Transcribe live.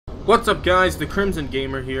What's up guys, the Crimson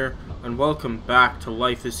Gamer here, and welcome back to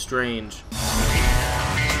Life is Strange.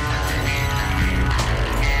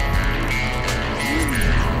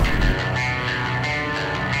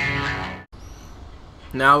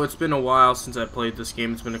 Now, it's been a while since I played this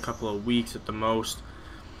game. It's been a couple of weeks at the most.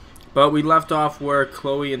 But we left off where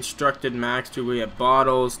Chloe instructed Max to get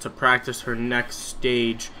bottles to practice her next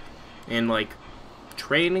stage in, like,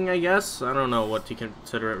 training, I guess? I don't know what to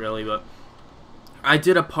consider it really, but I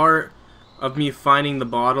did a part of me finding the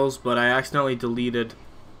bottles, but I accidentally deleted,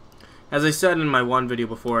 as I said in my one video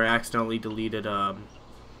before, I accidentally deleted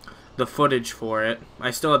the footage for it.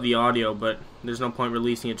 I still have the audio, but there's no point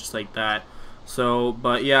releasing it just like that. So,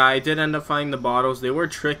 but yeah, I did end up finding the bottles. They were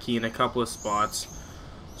tricky in a couple of spots.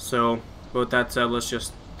 So, with that said, let's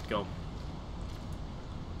just go.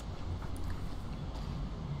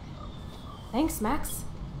 Thanks, Max.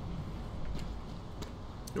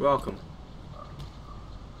 You're welcome.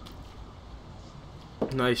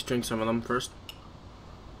 Nice, drink some of them first.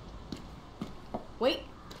 Wait,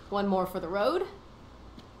 one more for the road?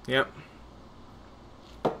 Yep.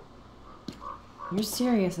 You're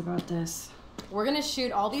serious about this? We're gonna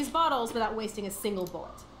shoot all these bottles without wasting a single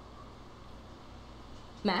bullet.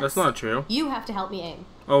 Max? That's not true. You have to help me aim.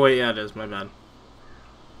 Oh wait, yeah it is, my bad.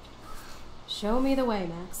 Show me the way,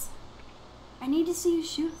 Max. I need to see you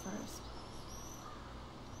shoot first.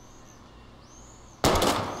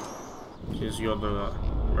 Jeez, you'll do that.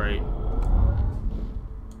 Right.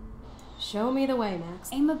 Show me the way, Max.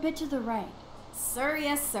 Aim a bit to the right. Sir,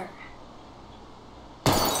 yes, sir.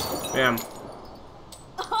 Bam.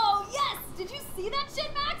 Oh, yes! Did you see that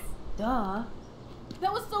shit, Max? Duh.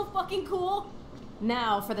 That was so fucking cool.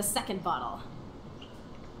 Now for the second bottle.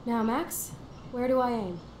 Now, Max, where do I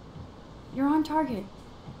aim? You're on target.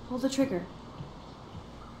 Hold the trigger.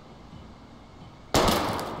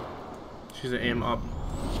 She's gonna aim up.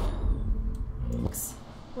 Max,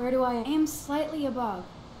 where do I aim? Aim slightly above.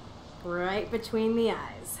 Right between the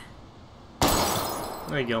eyes.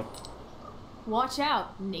 There you go. Watch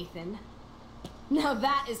out, Nathan. Now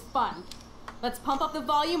that is fun. Let's pump up the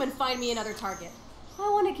volume and find me another target. I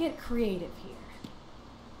want to get creative here.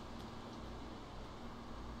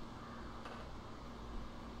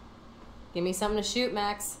 Give me something to shoot,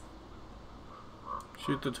 Max.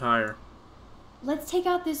 Shoot the tire. Let's take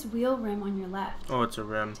out this wheel rim on your left. Oh, it's a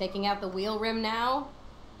rim. Taking out the wheel rim now.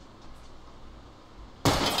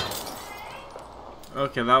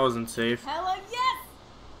 Okay, that wasn't safe. Hella yes!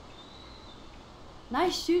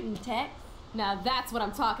 Nice shooting, Tex. Now that's what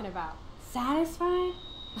I'm talking about. Satisfied?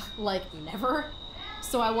 Like never?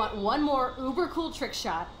 So I want one more uber cool trick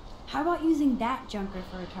shot. How about using that junker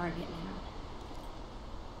for a target now?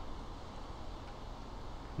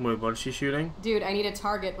 Wait, what is she shooting? Dude, I need a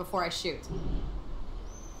target before I shoot.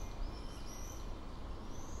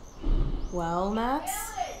 Well, Max?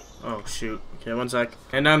 Oh, shoot. Okay, one sec.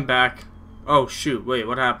 And I'm back. Oh, shoot. Wait,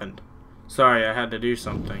 what happened? Sorry, I had to do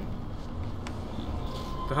something.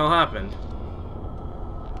 What the hell happened?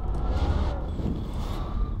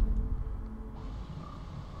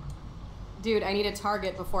 Dude, I need a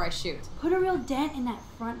target before I shoot. Put a real dent in that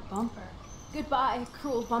front bumper. Goodbye,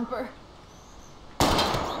 cruel bumper.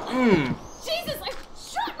 Jesus, I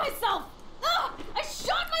shot myself! Ugh, I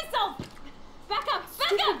shot myself! Back up, back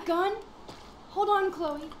Stupid up! gun. Hold on,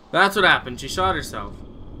 Chloe. That's what happened. She shot herself.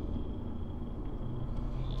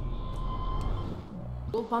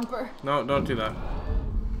 Cruel bumper. No, don't do that.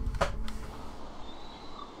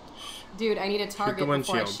 Dude, I need a target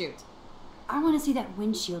before I shoot. I want to see that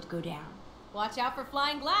windshield go down. Watch out for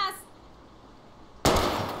flying glass.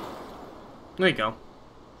 There you go.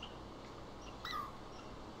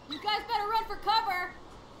 You guys better run for cover.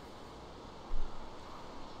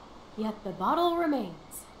 Yet the bottle remains.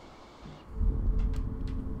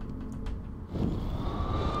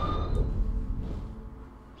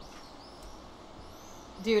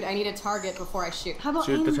 Dude, I need a target before I shoot. How about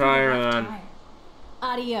Shoot the aiming for tire left then. tire?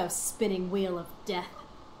 Adios, spinning wheel of death.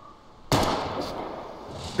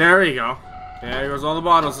 There you go. There goes all the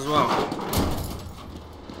bottles as well.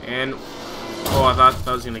 And oh, I thought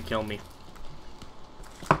that was gonna kill me.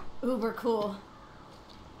 Uber cool.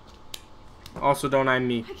 Also, don't mind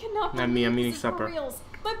me. I cannot Not believe me, I'm this eating is for supper. reals.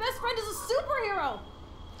 My best friend is a superhero.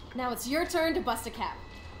 Now it's your turn to bust a cap.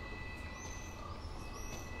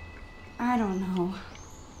 I don't know.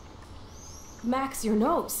 Max, your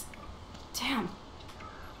nose. Damn.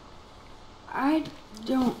 I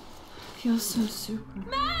don't feel so super.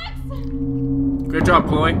 Max! Good job,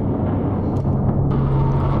 Chloe.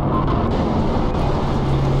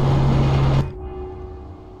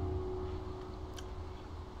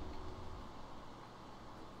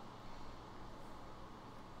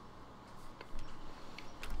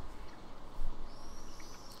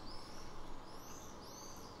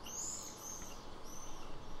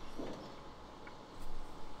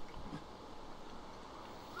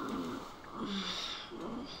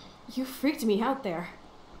 You freaked me out there.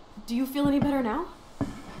 Do you feel any better now?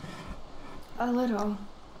 A little.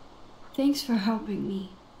 Thanks for helping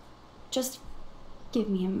me. Just give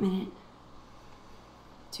me a minute.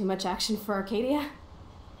 Too much action for Arcadia?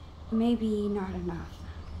 Maybe not enough.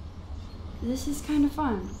 This is kind of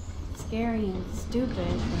fun. Scary and stupid,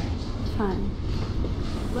 but fun.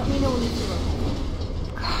 Let me know when you feel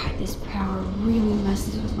okay. God, this power really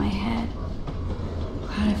messes with my head.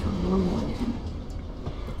 Glad I feel normal again.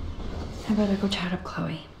 I better go chat up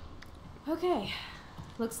Chloe. Okay.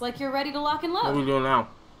 Looks like you're ready to lock and What are we load. doing now?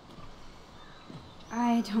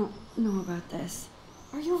 I don't know about this.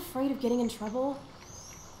 Are you afraid of getting in trouble?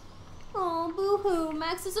 Oh, boo-hoo,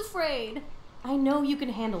 Max is afraid. I know you can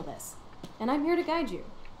handle this, and I'm here to guide you.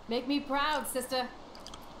 Make me proud, sister.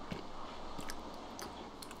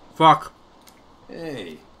 Fuck.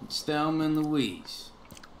 Hey, it's Thelma and Louise.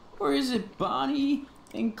 Or is it Bonnie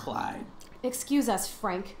and Clyde? Excuse us,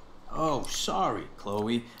 Frank. Oh, sorry,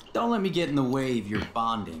 Chloe. Don't let me get in the way of your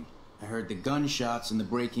bonding. I heard the gunshots and the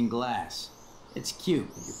breaking glass. It's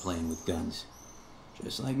cute that you're playing with guns.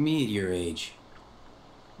 Just like me at your age.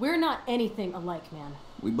 We're not anything alike, man.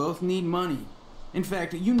 We both need money. In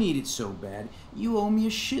fact, you need it so bad, you owe me a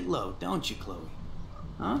shitload, don't you, Chloe?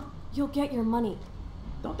 Huh? You'll get your money.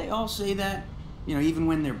 Don't they all say that? You know, even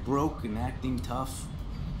when they're broke and acting tough?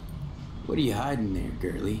 What are you hiding there,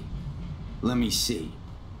 girlie? Let me see.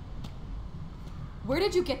 Where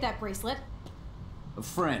did you get that bracelet? A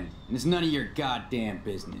friend, and it's none of your goddamn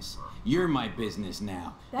business. You're my business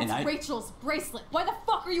now. That's and Rachel's bracelet. Why the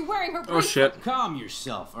fuck are you wearing her Oh bracelet? shit. Calm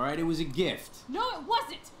yourself, alright? It was a gift. No, it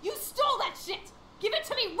wasn't. You stole that shit. Give it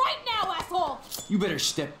to me right now, asshole. You better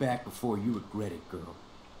step back before you regret it, girl.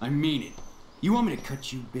 I mean it. You want me to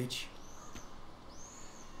cut you, bitch?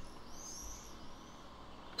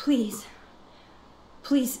 Please.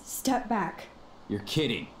 Please step back. You're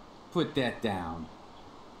kidding. Put that down.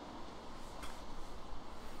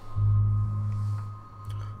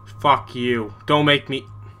 Fuck you. Don't make me...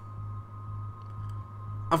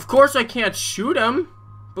 Of course I can't shoot him,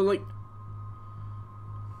 but like...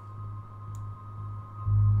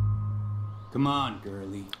 Come on,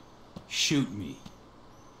 girlie. Shoot me.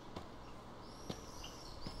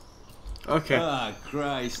 Okay. Ah,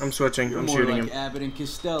 Christ. I'm switching. You're I'm more shooting like him. Abbott and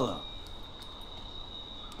Costello.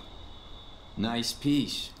 Nice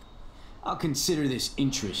piece. I'll consider this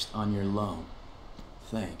interest on your loan.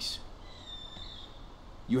 Thanks.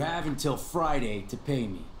 You have until Friday to pay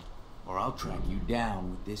me, or I'll track you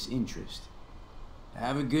down with this interest.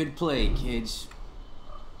 Have a good play, kids.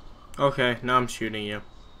 Okay, now I'm shooting you.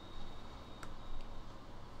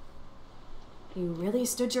 You really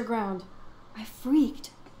stood your ground. I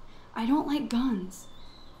freaked. I don't like guns.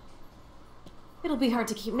 It'll be hard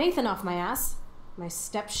to keep Nathan off my ass. My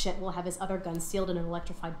step-shit will have his other gun sealed in an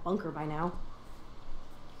electrified bunker by now.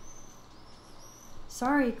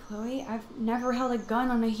 Sorry, Chloe. I've never held a gun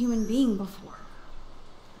on a human being before.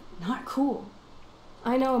 Not cool.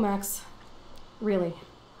 I know, Max. Really.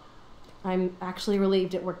 I'm actually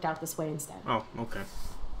relieved it worked out this way instead. Oh, okay.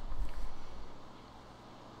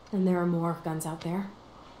 And there are more guns out there.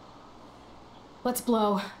 Let's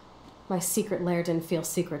blow. My secret lair didn't feel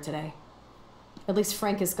secret today. At least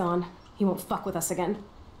Frank is gone. He won't fuck with us again.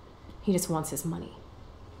 He just wants his money.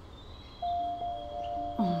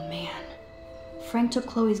 Oh, man. Frank took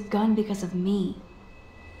Chloe's gun because of me.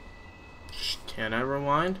 Can I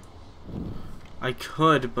rewind? I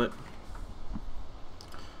could, but...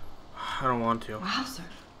 I don't want to. Wowzer.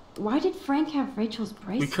 Why did Frank have Rachel's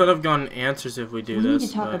bracelet? We could have gotten answers if we do We this. need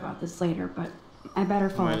to talk but about this later, but I better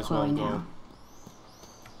might follow as well Chloe go. now.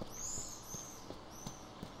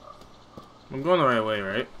 I'm going the right way,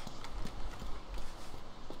 right?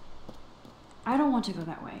 I don't want to go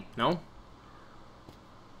that way. No?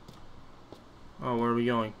 Oh, where are we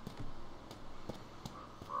going?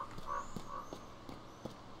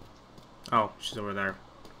 Oh, she's over there.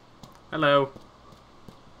 Hello.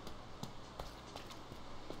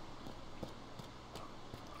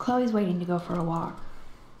 Chloe's waiting to go for a walk.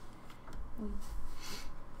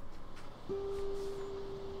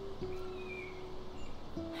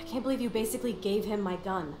 I can't believe you basically gave him my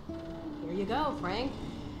gun. Here you go, Frank.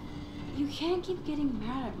 You can't keep getting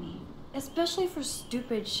mad at me. Especially for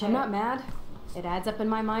stupid shit. I'm not mad. It adds up in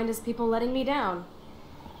my mind as people letting me down.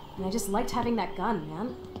 And I just liked having that gun,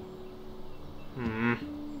 man.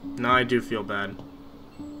 Now I do feel bad.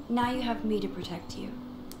 Now you have me to protect you.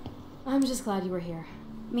 I'm just glad you were here.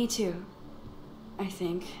 Me too. I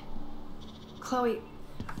think. Chloe,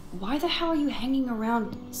 why the hell are you hanging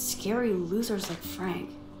around scary losers like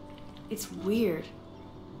Frank? It's weird.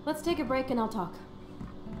 Let's take a break and I'll talk.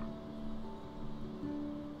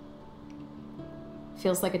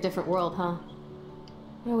 Feels like a different world, huh?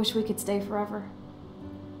 I wish we could stay forever.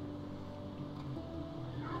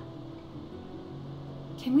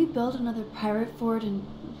 Can we build another pirate fort and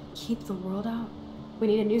keep the world out? We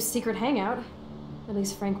need a new secret hangout. At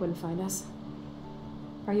least Frank wouldn't find us.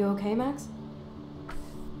 Are you okay, Max?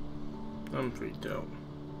 I'm pretty dope.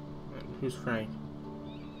 Who's Frank?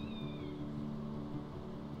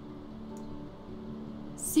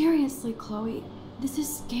 Seriously, Chloe, this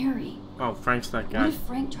is scary. Oh, Frank's that What guy. if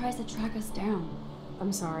Frank tries to track us down?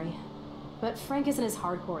 I'm sorry. But Frank isn't as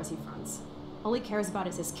hardcore as he fronts. All he cares about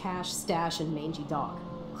is his cash, stash, and mangy dog.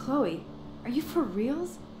 Chloe, are you for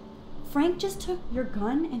reals? Frank just took your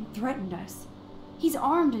gun and threatened us. He's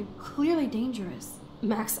armed and clearly dangerous.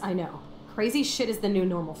 Max, I know. Crazy shit is the new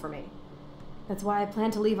normal for me. That's why I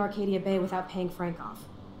plan to leave Arcadia Bay without paying Frank off.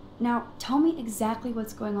 Now, tell me exactly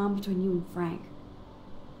what's going on between you and Frank.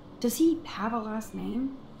 Does he have a last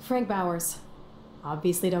name? Frank Bowers.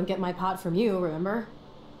 Obviously don't get my pot from you, remember?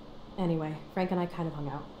 Anyway, Frank and I kind of hung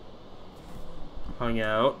out. Hung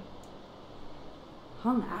out.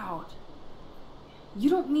 Hung out? You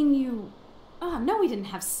don't mean you... Oh, no, we didn't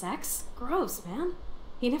have sex. Gross, man.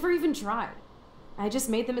 He never even tried. I just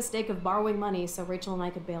made the mistake of borrowing money so Rachel and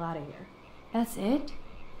I could bail out of here. That's it?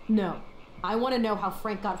 No. I want to know how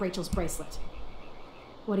Frank got Rachel's bracelet.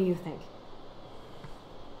 What do you think?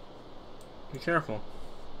 Be careful.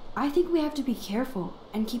 I think we have to be careful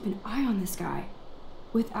and keep an eye on this guy.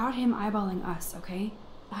 Without him eyeballing us, okay?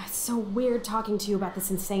 It's so weird talking to you about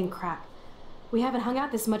this insane crap. We haven't hung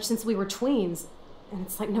out this much since we were tweens, and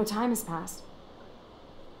it's like no time has passed.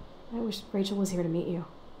 I wish Rachel was here to meet you.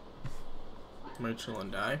 Rachel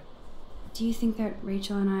and I. Do you think that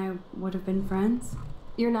Rachel and I would have been friends?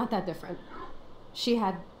 You're not that different. She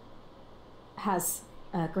has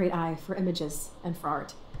a great eye for images and for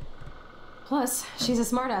art. Plus, she's a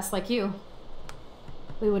smartass like you.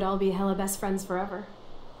 We would all be hella best friends forever.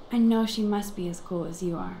 I know she must be as cool as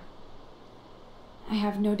you are. I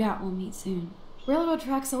have no doubt we'll meet soon. Railroad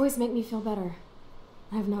tracks always make me feel better.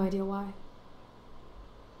 I have no idea why.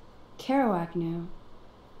 Kerouac knew.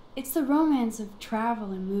 It's the romance of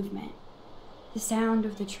travel and movement. The sound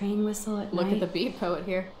of the train whistle at night. Look at the beat poet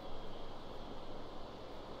here.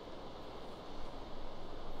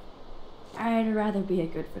 I'd rather be a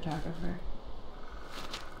good photographer.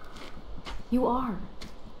 You are.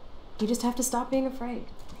 You just have to stop being afraid.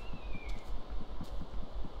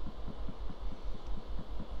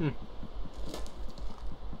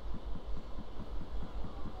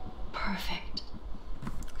 Perfect.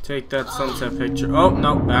 Take that sunset picture. Oh,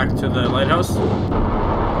 no, back to the lighthouse.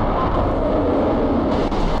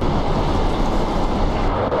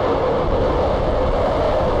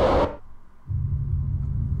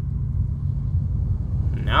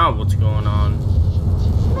 Now what's going on?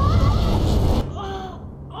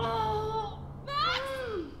 Max!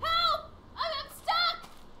 Help! I'm stuck!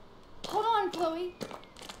 Hold on, Chloe.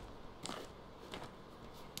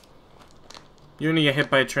 You're gonna get hit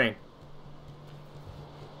by a train.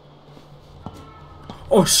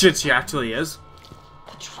 Oh shit, she actually is.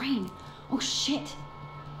 The train. Oh shit.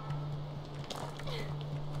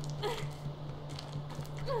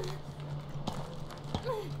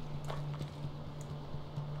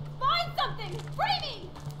 Find something! Free me!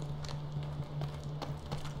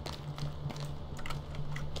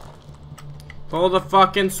 Pull the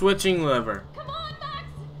fucking switching lever. Come on, Max!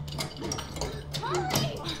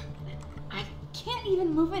 Hurry! I can't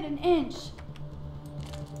even move it an inch.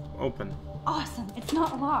 Open. Awesome. It's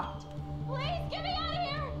not locked. Please get me out of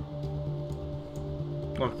here!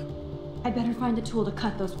 Look. I better find a tool to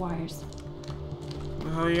cut those wires.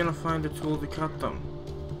 How are you gonna find a tool to cut them?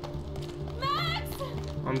 Max!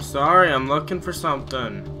 I'm sorry, I'm looking for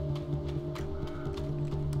something.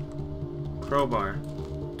 Crowbar.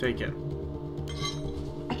 Take it.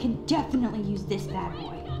 I can definitely use this bad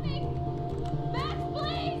boy. Max,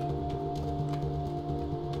 please!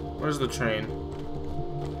 Where's the train?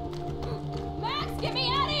 Max, get me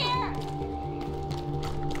out of here!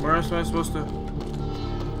 Where else am I supposed to?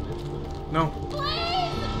 No. Please!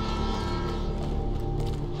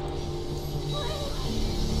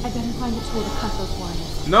 I better find a tool to cut those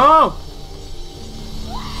wires. No!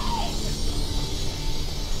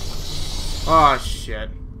 Oh shit.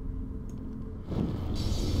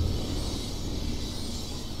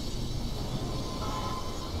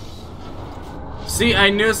 See, I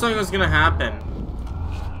knew something was gonna happen.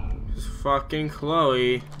 This fucking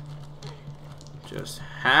Chloe just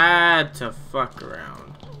had to fuck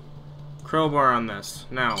around. Crowbar on this,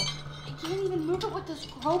 now. I can't even move it with this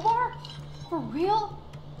crowbar? For real?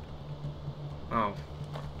 Oh.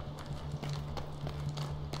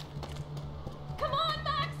 Come on,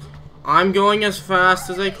 I'm going as fast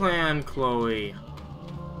as I can, Chloe.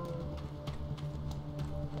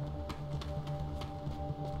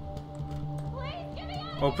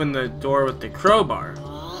 Open the door with the crowbar.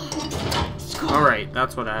 Alright,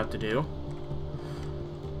 that's what I have to do.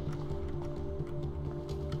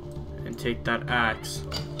 And take that axe.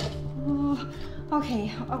 Okay,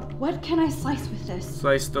 what can I slice with this?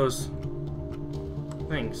 Slice those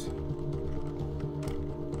things.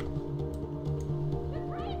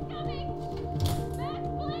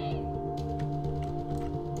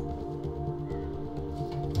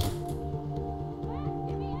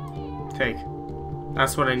 Take.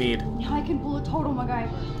 That's what I need. Now I can pull a total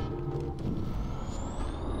MacGyver.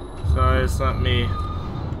 Sorry, it's not me.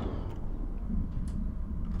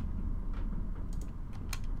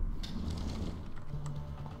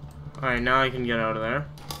 Alright, now I can get out of there.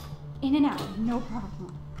 In and out, no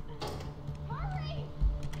problem.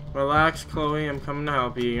 Relax, Chloe. I'm coming to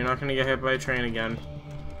help you. You're not gonna get hit by a train again.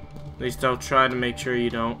 At least I'll try to make sure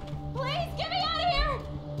you don't. Please, get me out of here!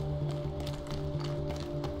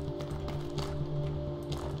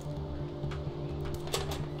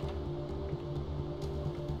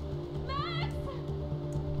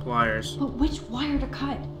 Pliers. But which wire to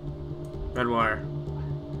cut? Red wire.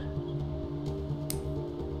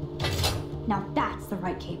 Now that's the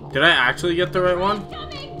right cable. Did I actually get the right one?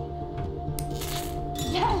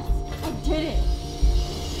 Yes, I did it.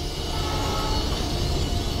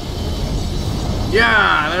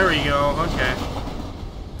 Yeah, there we go. Okay.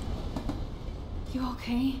 You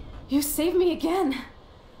okay? You saved me again.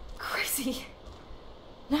 Crazy.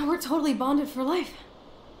 Now we're totally bonded for life.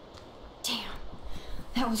 Damn,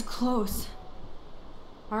 that was close.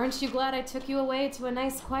 Aren't you glad I took you away to a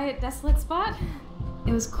nice, quiet, desolate spot?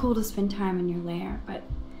 It was cool to spend time in your lair, but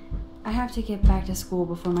I have to get back to school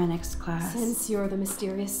before my next class. Since you're the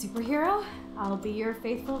mysterious superhero, I'll be your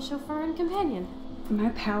faithful chauffeur and companion. My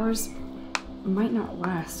powers might not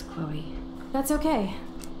last, Chloe. That's okay.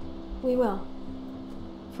 We will.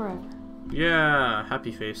 Forever. Yeah,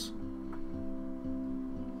 happy face.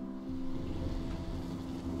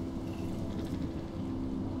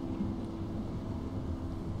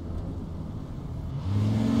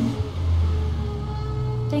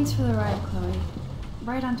 Thanks for the ride, Chloe.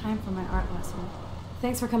 Right on time for my art lesson.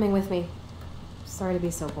 Thanks for coming with me. Sorry to be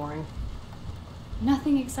so boring.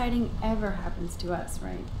 Nothing exciting ever happens to us,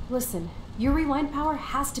 right? Listen, your rewind power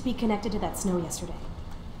has to be connected to that snow yesterday.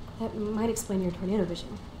 That might explain your tornado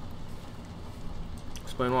vision.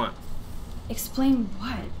 Explain what? Explain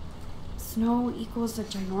what? Snow equals a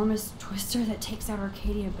ginormous twister that takes out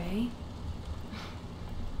Arcadia Bay?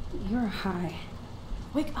 You're high.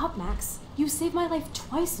 Wake up, Max. You saved my life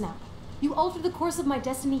twice now. You altered the course of my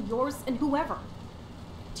destiny, yours, and whoever.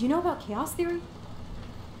 Do you know about chaos theory?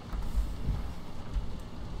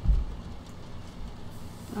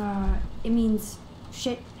 It means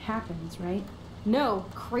shit happens, right? No,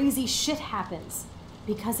 crazy shit happens.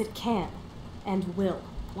 Because it can. And will.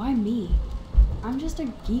 Why me? I'm just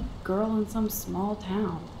a geek girl in some small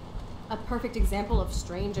town. A perfect example of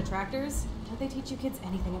strange attractors? Don't they teach you kids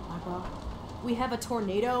anything at Blackwell? We have a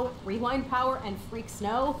tornado, rewind power, and freak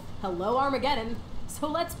snow. Hello, Armageddon. So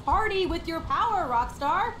let's party with your power,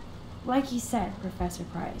 Rockstar! Like you said, Professor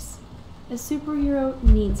Price, a superhero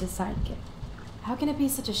needs a sidekick. How can it be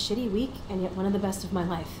such a shitty week and yet one of the best of my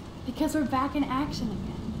life? Because we're back in action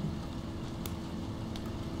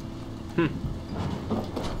again.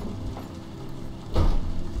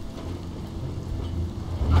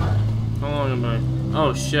 How long am I?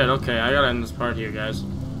 Oh shit, okay, I gotta end this part here, guys.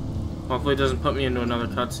 Hopefully it doesn't put me into another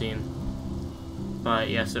cutscene. But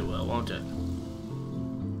yes, it will, won't it?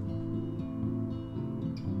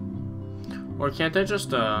 Or can't I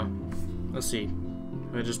just, let's see.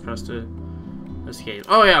 I just pressed it. Escape.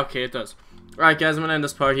 Oh yeah, okay, it does. Alright guys, I'm gonna end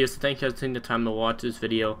this part here, so thank you for taking the time to watch this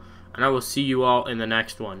video, and I will see you all in the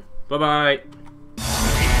next one. Bye-bye!